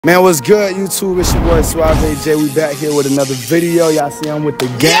Man, what's good, YouTube? It's your boy SuaveJayy. We back here with another video. Y'all see I'm with the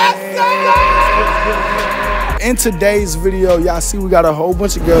gang. Yes, in today's video, y'all see we got a whole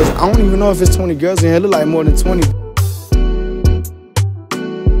bunch of girls. I don't even know if it's 20 girls in here. It look like more than 20.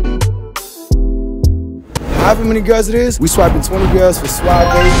 However many girls it is, we swiping 20 girls for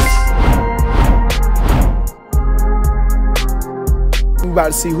SuaveJayy. We about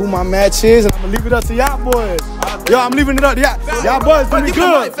to see who my match is, and I'm gonna leave it up to y'all boys. Yo, I'm leaving it up. Y'all boys, give me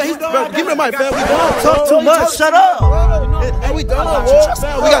good. Give me the mic, fam. We don't talk too much. Shut up. Hey, we done. All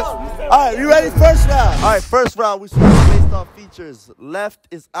right, you ready? First round. All right, first round. We switch based off features. Left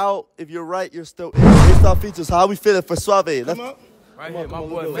is out. If you're right, you're still in. Based off features. How we feeling for Suave? Right here, my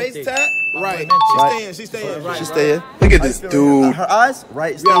boy. Face tap. Right. She's staying. Right. She's staying. Look at this dude. Her eyes.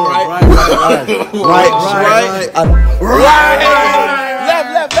 Right. Yeah, right.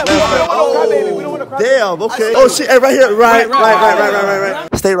 Left. Damn. Okay. Oh shit. Hey, right here. Right.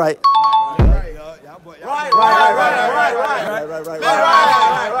 Stay right. Right.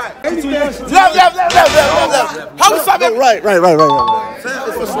 Left. How we stop it? Right.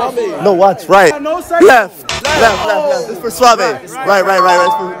 It's for Suave. No, watch. Right. Left. It's for Suave. Right.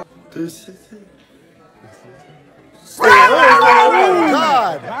 Oh,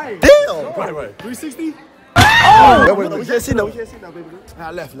 God. Damn. Right. 360? Oh, we can't see now, baby.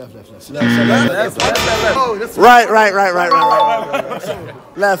 Left. Right.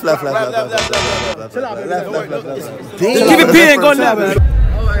 Left. Keep it being going now, man.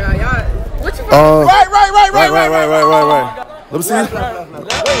 Oh my God, y'all. What you Right. Let me see.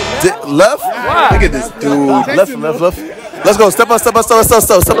 Left? Look at this dude. Left. Let's go. Step up.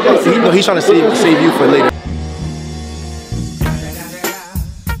 He's trying to save you for later.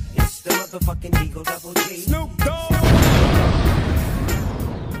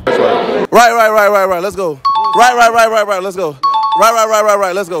 Right. Let's go. Right. Let's go.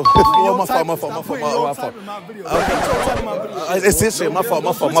 Right. Let's go. Oh, my fault. It's his shit. My fault.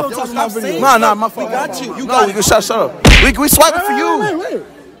 Nah, my fault. Got you. You got it. Shut up. We swiping for you. Wait.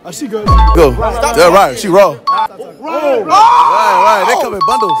 Oh, she good. Go. Yeah, right. She raw. Right. They come in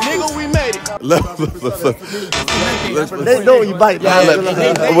bundles. Nigga, we made it. Left. They know you bite.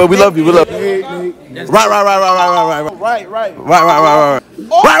 Well, we love you. Right. Right.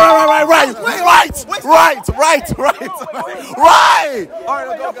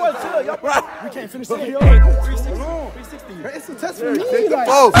 We can't finish the video. 360. It's a test for me.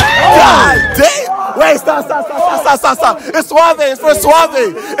 Oh, God damn. Wait, stop. It's Suave. It's for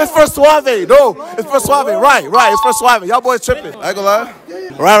Suave. No, it's for Suave. Right. It's for Suave. Y'all boys tripping. I ain't gonna lie.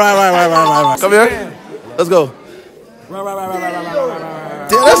 Right. Come here. Let's go. Right.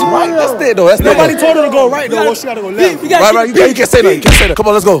 Damn, that's right. That's it, though. Nobody told her to go right, though. She gotta go left. Right. You can't say that. Come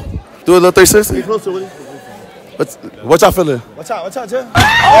on, let's go. Do a little 360. Closer with it. What y'all feeling? Watch out, Jeph.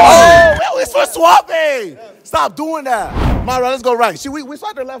 Oh, it's for Suave. Stop doing that. Mara, let's go right. We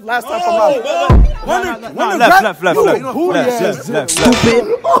swiped her left last time from Mara. Left. Stupid.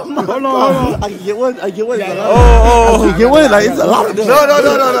 Hold on. I can get one. Oh. I can get one. Like, it's a lot of them. No.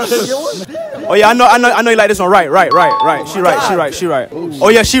 Oh yeah, I know you like this one. Right. She right. Oh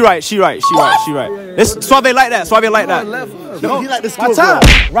yeah, she right. It's Suave like that. No, he like the school.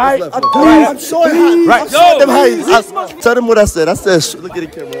 Right. I'm showing him. Right. Tell them what I said. Look at the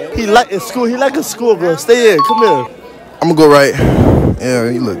camera. He like a school. He like a school, bro. Stay in. Come here. I'm gonna go right. Yeah,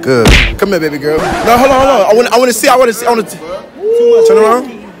 you look good. Come here, baby girl. No, hold on. I want to see. Turn around.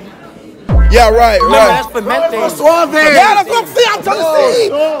 Yeah, right. That's for men things. Suave. Yeah, that's what I'm saying. I'm trying to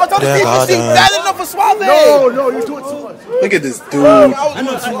see. That enough for Suave. No, you're doing too much. Look at this dude.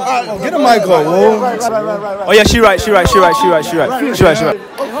 Get a mic on, whoa. Oh yeah, she right.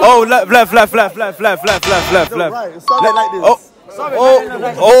 Oh left. Right. Something like this.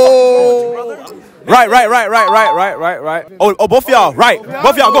 Right. Oh, both y'all. Right.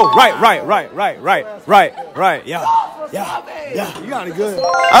 Both y'all go. Right. Yeah. You got it good.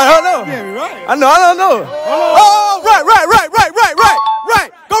 I don't know. I know. Oh, right.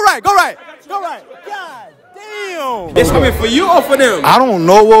 Go right. God damn. It's coming for you or for them? I don't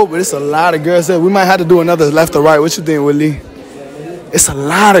know, but it's a lot of girls. We might have to do another left or right. What you think, Willie? It's a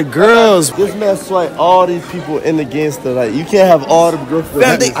lot of girls. This man swipe all these people in the gangster. Like, you can't have all the girls.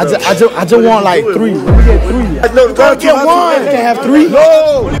 I just want like 3. Let me get 3. No, Go get 1. You can't have 3.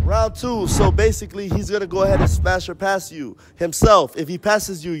 No. Round 2. So basically, he's gonna go ahead and smash or pass you himself. If he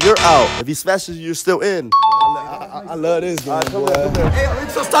passes you, you're out. If he smashes you, you're still in. I love this game, Come boy. here. Hey,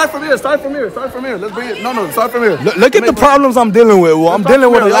 so start from here. Start from here. Let's bring it. No, start from here. Look at the problems I'm dealing with. Well, I'm dealing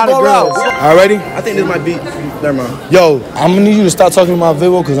with a lot of girls. All right, ready? I think this might be. Never mind. Yo, I'm gonna need you to stop talking to my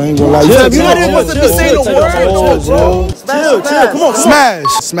video because I ain't gonna lie. You're not even supposed to say the word. Chill. Come on.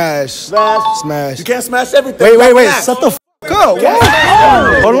 Smash. You can't smash everything. Wait. Shut the f up. Whoa.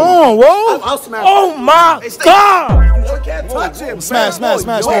 Hold on, whoa. I'll smash. Oh my God. You can't touch him. Smash. All right,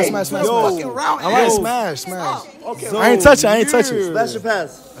 smash. Okay. I ain't touching. Smash or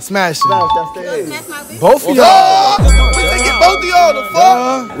pass? Smash. That's Both of y'all. We taking both of y'all. The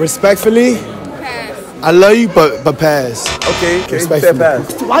fuck? Respectfully, I love you, but pass. Okay. Respectfully.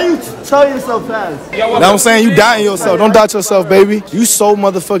 Pass. Why you tell yourself pass? You know what I'm saying? You doubting yourself. Don't doubt yourself, baby. You so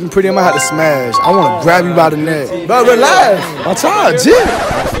motherfucking pretty. I might have to smash. I want to grab you by the neck. But relax. Watch out, Jip.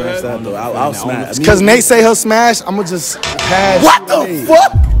 I'll smash. Because Nate say he'll smash, I'm going to just pass. What the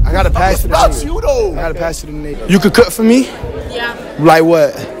fuck? I got to pass you to About Nate. you though. I got to pass you to Nate. You could cook for me? Yeah. Like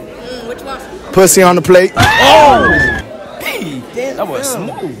what? Which one? Pussy on the plate. That was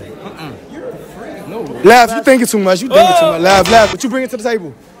smooth. Laugh, you thinking too much. Laugh. What you bringing to the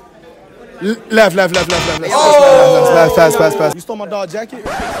table? Laugh. Pass. You stole my dog jacket?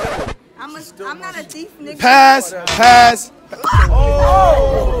 I'm not a thief, nigga. Pass.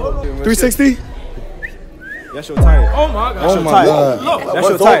 360? That's your type. Oh my God. Oh my God. That's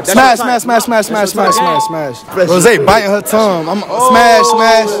your type. Smash. Rose biting her tongue. I'm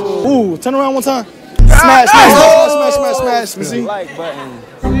smash. Ooh, turn around one time. Smash. Let me see. Like button.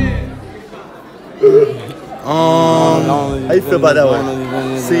 How you feel about that one?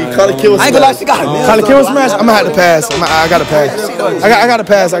 See, CallOfKidd was I ain't gonna lie, she got it. CallOfKidd was smash. I'm gonna have to pass. I gotta pass.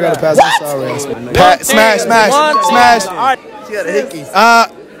 I gotta pass. I'm sorry. Smash. She had a hickey.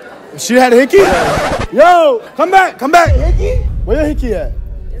 She had a hickey? Yo, come back. Hickey? Where your hickey at?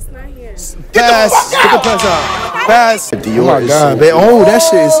 It's not here. Pass. Get the pass out. Pass. Oh my God, babe. Oh, that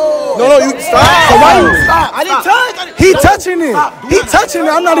shit is. No, you stop. So why you? Stop. I didn't touch. He touching it.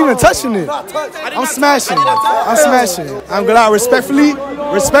 I'm not even touching it. I'm smashing. I'm gonna respectfully.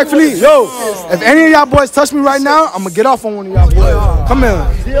 Yo, if any of y'all boys touch me right now, I'm gonna get off on one of y'all boys. Come here.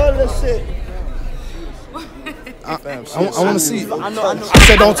 See all this shit. I want to see. I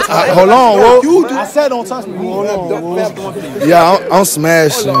said don't. Hold on, whoa. I said don't touch me. Hold on, whoa. Yeah, I'm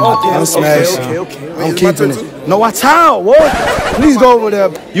smashing. I'm keeping it. No, watch out, whoa. Please go over there.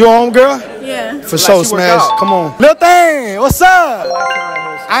 You home, girl? Yeah. For sure, smash. Come on. Little thing, what's up?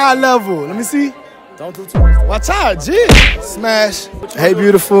 Eye level. Let me see. Don't do too much. Watch out, G. Smash. Hey,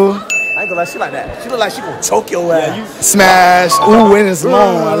 beautiful. I ain't gonna lie, she like that. She look like she gonna choke your ass. Smash. Ooh, and it's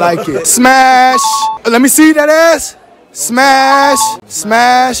long. I like it. Smash. Let me see that ass. Smash.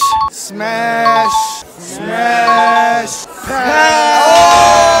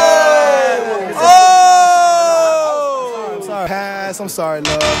 Pass. I'm sorry,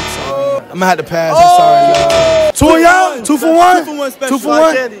 love. I'm gonna have to pass. I'm sorry, love. Two of y'all? 2 for 1? 2 for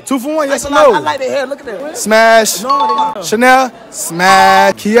 1? 2 for 1? Yes or no? I like the hair. Look at that. Smash. Chanel.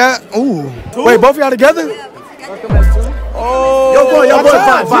 Smash. Kia. Ooh. Wait, both of y'all together? Yo, boy, Y'all boys. I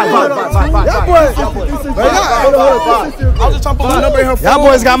was just trying to put my number in her phone. Y'all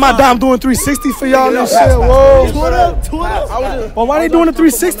boys got my dime doing 360 for y'all and shit. Whoa. Well, why they doing the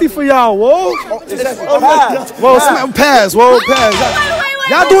 360 for y'all? Whoa. Whoa, pass. Y'all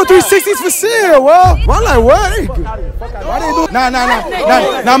doing 360s for sale, whoa. I'm like, what? Why they doing? Nah, I'm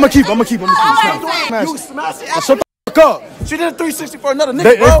gonna keep. Smash. You smash it. Shut the fuck up. She did a 360 for another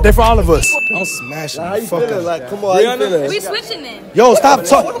nigga, bro. They for all of us. I'm smashing. How you Fuck feeling? up. Like, come on, how you feeling? We switching then. Yo, stop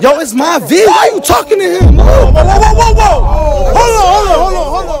talking. Yo, it's my vid. Why you talking to him? Whoa.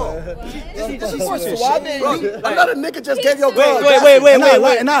 Hold on. Another nigga just gave your girl.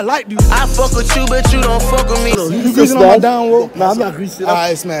 Wait. And I like you. I fuck with you, but you don't fuck with me. You greasing on my down, whoa? Nah, I'm not greasing. All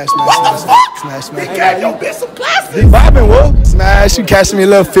right, smash. He gave your bitch some glasses. Big vibing, whoa. Smash, you catching me a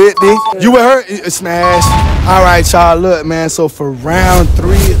little 50. You with her? Smash. All right, y'all, look, man. So for round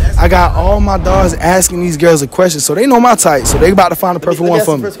 3, I got all my dogs asking these girls a question. So they know my type. So they about to find the perfect one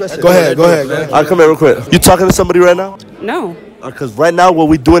for me. Go ahead. All right, come here real quick. You talking to somebody right now? No. Because right now what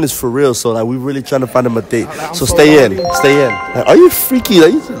we doing is for real, so like we really trying to find him a date. So stay in. Like, are you freaky?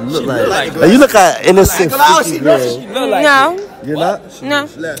 Like, you look like you look like innocent. Freaky girl. No. You're not? No.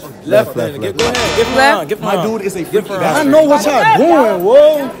 Left. Go ahead. Give him a round. My dude is a freaky I know what y'all doing,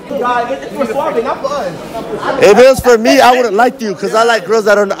 whoa. If it was for me, I wouldn't like you because I like girls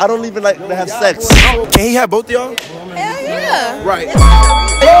that I don't even like to have sex. Can he have both of y'all? Hell yeah. Yeah. Right. Yo,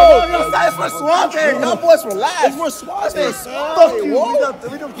 it's for Suave. Y'all boys relax. It's for Suave. Fuck you.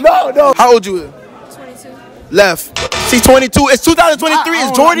 No. How old you? 22. Left. She's 22. It's 2023.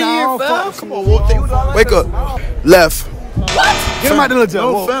 It's Jordan year, fam. Come on, wake up. Left. Get him out the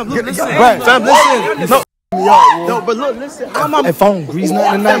jail. Fam, look, listen. Fam, listen. No, but look, listen. If I don't grease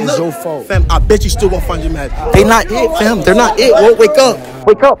nothing tonight, it's your fault. Fam, I bet you still gonna find your man. They not it, fam. They're not it. Whoa, wake up.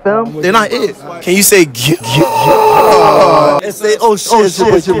 Wake up, fam. They're not it. Can you say And say, oh shit.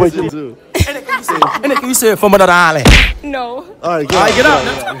 And can you say it from another island? No. All right, get out.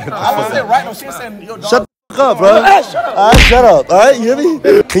 Shut the up, bro. All right, shut up. All right, you hear me?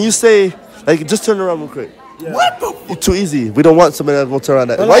 Can you say, like, just turn around real quick? Yeah. What the fuck? You're too easy. We don't want somebody that's gonna turn around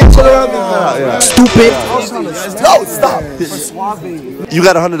that. Why you turn around? Yeah. stupid? No, stop. You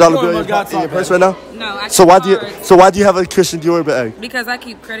got $100 bill in your purse right now? No, I So why do you have a Christian Dior bag? Because I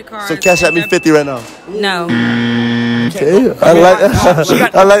keep credit cards. So cash at me 50 right now. No. Okay, I like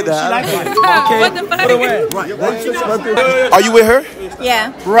that. I like that. What the fuck? Are you with her?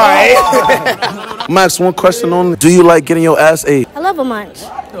 Yeah. Right. Max, one question only. Do you like getting your ass ate? I love a munch.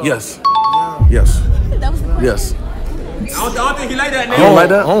 Yes. Yes. Yes. I don't think he like that, You don't like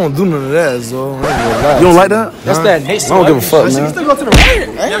that? I don't do none of that, so. You don't like that? That's that Nate. I don't give a fuck, man. Still go to the right.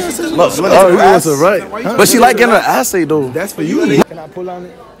 Look, Oh, you went to the right. but she like getting her ass ate though. That's for you. Can I pull on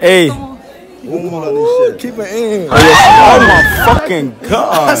it? Hey. Keep it in. Oh my fucking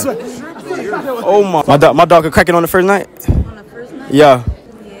god. Oh my dog could crack it on the first night? On the first night? Yeah.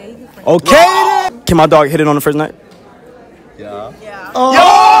 Yeah. Okay. Can my dog hit it on the first night? Yeah.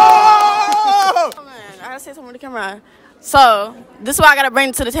 I gotta say something to the camera. So, this is what I gotta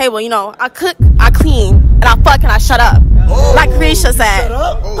bring to the table. You know, I cook, I clean, and I fuck and I shut up. Like Krisha said.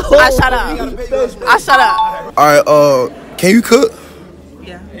 I shut up. I shut up. All right. Can you cook?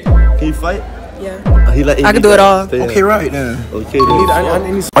 Yeah. Can you fight? Yeah. I can do it all. Okay, right then. Okay,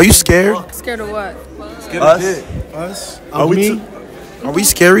 then. Are you scared? Scared of what? Us? Are we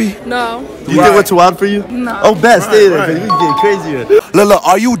scary? No. Do you think we're too wild for you? No. Oh, best. Stay there, because we get crazier. Look,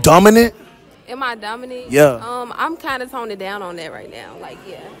 are you dominant? Am I dominant? Yeah. I'm kind of toning down on that right now. Like,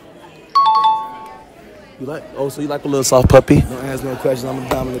 yeah. You like? Oh, so you like a little soft puppy? Don't ask no questions. I'm a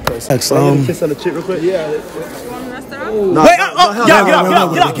dominant person. Can I get a kiss on the cheek real quick? Yeah. Wait, get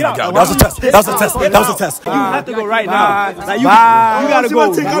out. That was a test. You have to go right now. Like, you gotta go. You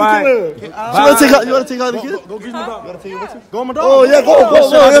want to take out the kid? Go grease my dog. Go on my dog. Oh, yeah, go.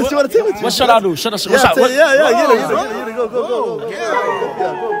 Yeah, you want to take with you? What should I do? Should I? Yeah, get it. Go.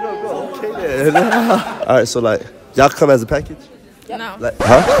 Okay, then. All right, so, like, y'all come as a package? No. Like,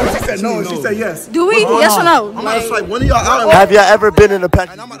 huh? She said no, and she said yes. Do we? Yes or no? Like, one of y'all out. Have y'all ever been in a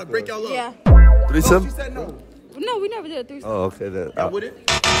package? I'm about to break y'all up. Yeah. Threesome? No, we never did a threesome. Oh, okay, then. With it?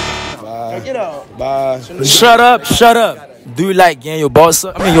 Bye. Shut up. Do you like getting your balls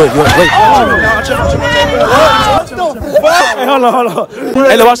sucked? I mean, wait. Hey, hold on.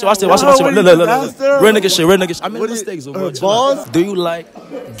 Hey, look, watch this. Look. Real nigga shit. I made mistakes. Balls? Do you like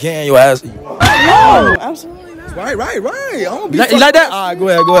getting your ass eaten? No, absolutely not. Right. I don't be You like that? All right, go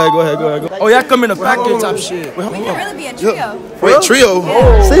ahead. Oh, y'all come in a package type shit. We can really be a trio. Wait, trio.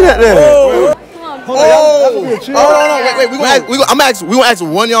 Say that then. Wait. We gonna ask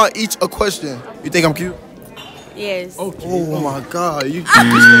one of y'all each a question. You think I'm cute? Yes. Okay. Oh my God.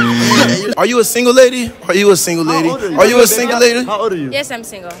 Are you a single lady? Are you a single lady? Are you a single lady? How old are you? Yes, I'm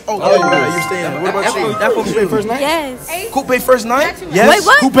single. Oh, yeah, you're staying. What about you? That folks pay first night? Yes. Coupe first night? Yes. Wait,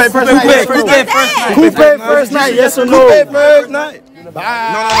 what? Coupe first night? Coupe first night, yes or no? Coupe first night? Bye. No.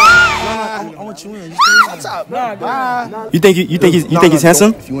 I want you in. You think he's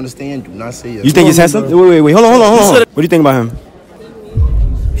handsome? If you want to stay in, do not say yes. You think he's handsome? Wait. Hold on. What do you think about him?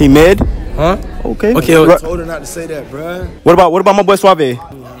 He mid? Huh? Okay. I told her not to say that, bruh. What about my boy Suave?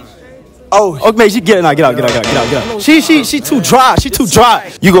 Oh, man, get it now. Get out. She too dry.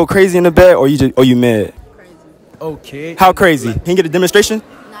 You go crazy in the bed, or you mad? Okay. How crazy? Can you get a demonstration?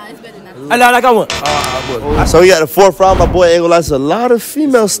 Nah, it's better than I got one. So we got the fourth round. My boy ain't gonna lie, there's a lot of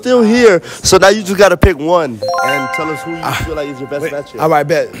females still here. So now you just gotta pick one and tell us who you feel like is your best match. All right,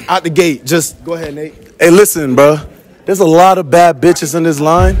 bet. Out the gate. Just go ahead, Nate. Hey, listen, bro. There's a lot of bad bitches in this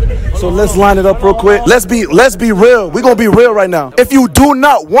line. So let's line it up real quick. Let's be real. We're gonna be real right now. If you do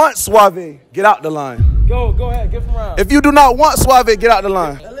not want Suave, get out the line. Go ahead, give him around. If you do not want Suave, get out the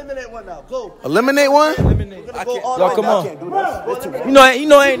line. Eliminate one now. Go. Eliminate one? Yo, come on. You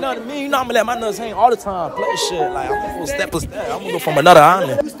know, ain't nothing to me. You know, I'm gonna let my nuts hang all the time. Play shit. Like, I'm gonna step. I'm gonna go from another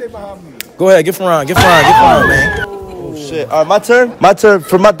island. Go ahead, get from around, man. Oh shit! All right, my turn. My turn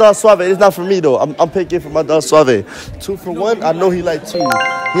for my dog Suave. It's not for me though. I'm picking for my dog Suave. 2 for 1. I know he like 2.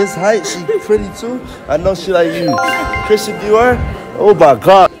 His height, she pretty too. I know she like you. Christian Dior. Oh my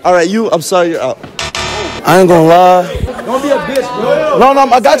God. All right, you. I'm sorry, you're out. I ain't gonna lie. Don't be a bitch, bro. No,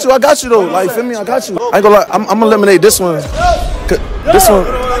 I got you though. Like, feel me? I got you. I ain't gonna lie. I'm gonna eliminate this one. Cause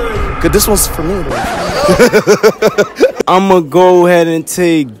this one's for me, bro. I'm gonna go ahead and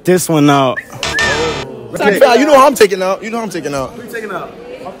take this one out. Okay. You know how I'm taking out. You know how I'm taking out. Who you taking out?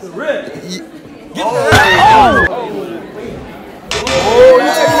 Off the rip.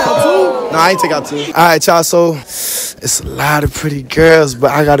 Nah, I ain't take out 2. All right, y'all. So it's a lot of pretty girls,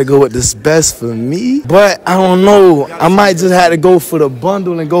 but I gotta go with this best for me. But I don't know. I might just have to go for the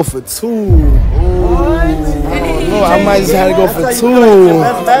bundle and go for 2. No, I might just have to go for 2.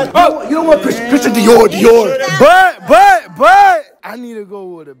 Oh, you know what? Christian Dior. But I need to go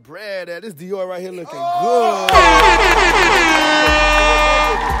with a bread. This Dior right here looking good.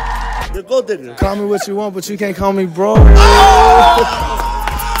 You're gold digger. Call me what you want, but you can't call me bro. Hey,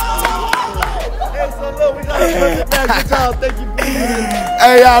 so look, we got a perfect match. Good job. Thank you.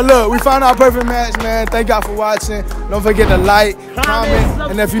 Hey, y'all, look, we found our perfect match, man. Thank y'all for watching. Don't forget to like,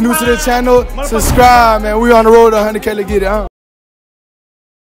 comment, and if you're new to the channel, subscribe, man. We on the road to 100K to get it, huh?